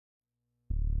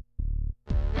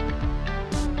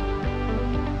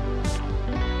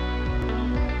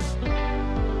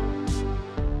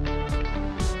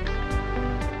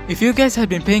If you guys had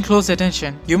been paying close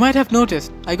attention, you might have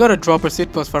noticed I got a dropper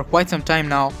Seatpost for quite some time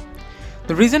now.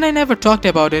 The reason I never talked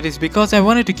about it is because I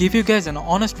wanted to give you guys an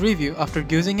honest review after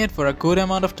using it for a good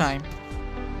amount of time.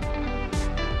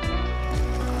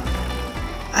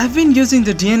 I've been using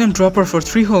the DNM dropper for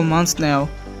 3 whole months now,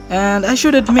 and I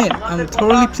should admit I'm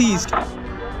thoroughly pleased.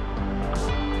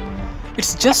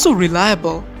 It's just so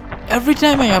reliable. Every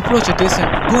time I approach a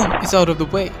descent, boom, it's out of the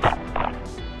way.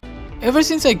 Ever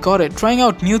since I got it, trying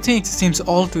out new things seems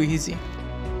all too easy.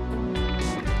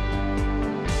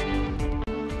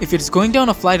 If it's going down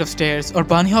a flight of stairs or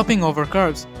bunny hopping over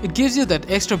curves, it gives you that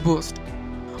extra boost.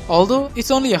 Although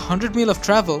it's only 100 mil of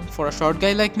travel, for a short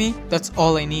guy like me, that's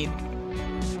all I need.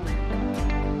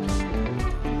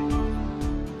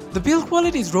 The build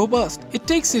quality is robust. It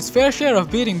takes its fair share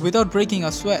of beating without breaking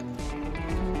a sweat.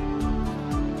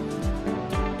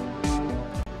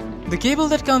 The cable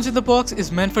that comes in the box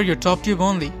is meant for your top tube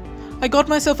only. I got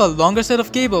myself a longer set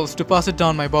of cables to pass it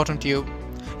down my bottom tube.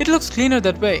 It looks cleaner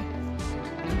that way.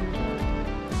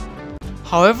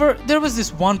 However, there was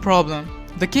this one problem.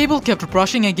 The cable kept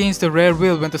brushing against the rear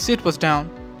wheel when the seat was down.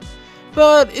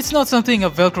 But it's not something a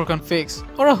Velcro can fix,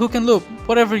 or a hook and loop,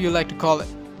 whatever you like to call it.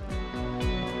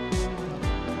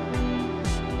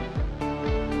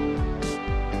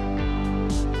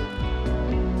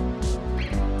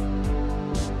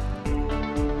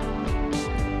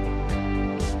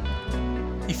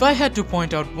 If I had to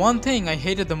point out one thing I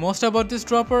hated the most about this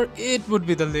dropper, it would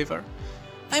be the lever.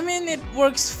 I mean, it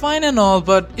works fine and all,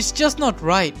 but it's just not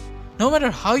right. No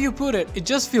matter how you put it, it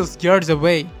just feels yards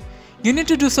away. You need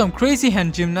to do some crazy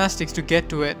hand gymnastics to get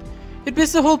to it. It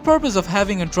beats the whole purpose of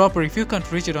having a dropper if you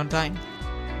can't reach it on time.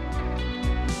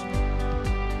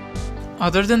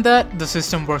 Other than that, the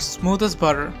system works smooth as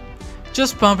butter.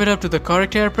 Just pump it up to the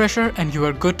correct air pressure and you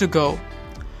are good to go.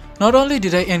 Not only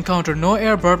did I encounter no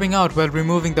air burping out while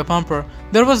removing the pumper,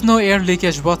 there was no air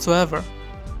leakage whatsoever.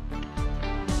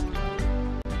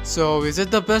 So is it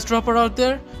the best dropper out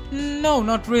there? No,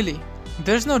 not really.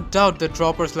 There's no doubt that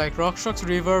droppers like RockShox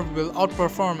Reverb will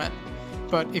outperform it.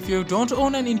 But if you don't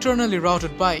own an internally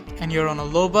routed bike and you're on a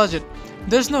low budget,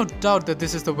 there's no doubt that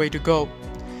this is the way to go.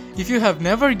 If you have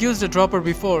never used a dropper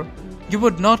before, you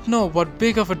would not know what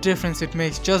big of a difference it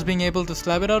makes just being able to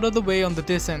slap it out of the way on the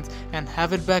descents and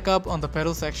have it back up on the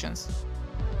pedal sections.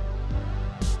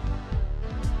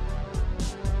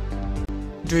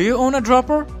 Do you own a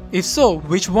dropper? If so,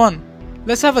 which one?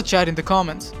 Let's have a chat in the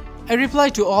comments. I reply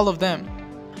to all of them.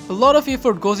 A lot of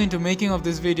effort goes into making of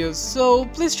these videos, so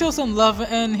please show some love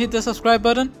and hit the subscribe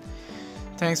button.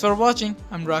 Thanks for watching.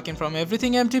 I'm Rakin from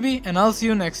Everything MTB and I'll see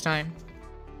you next time.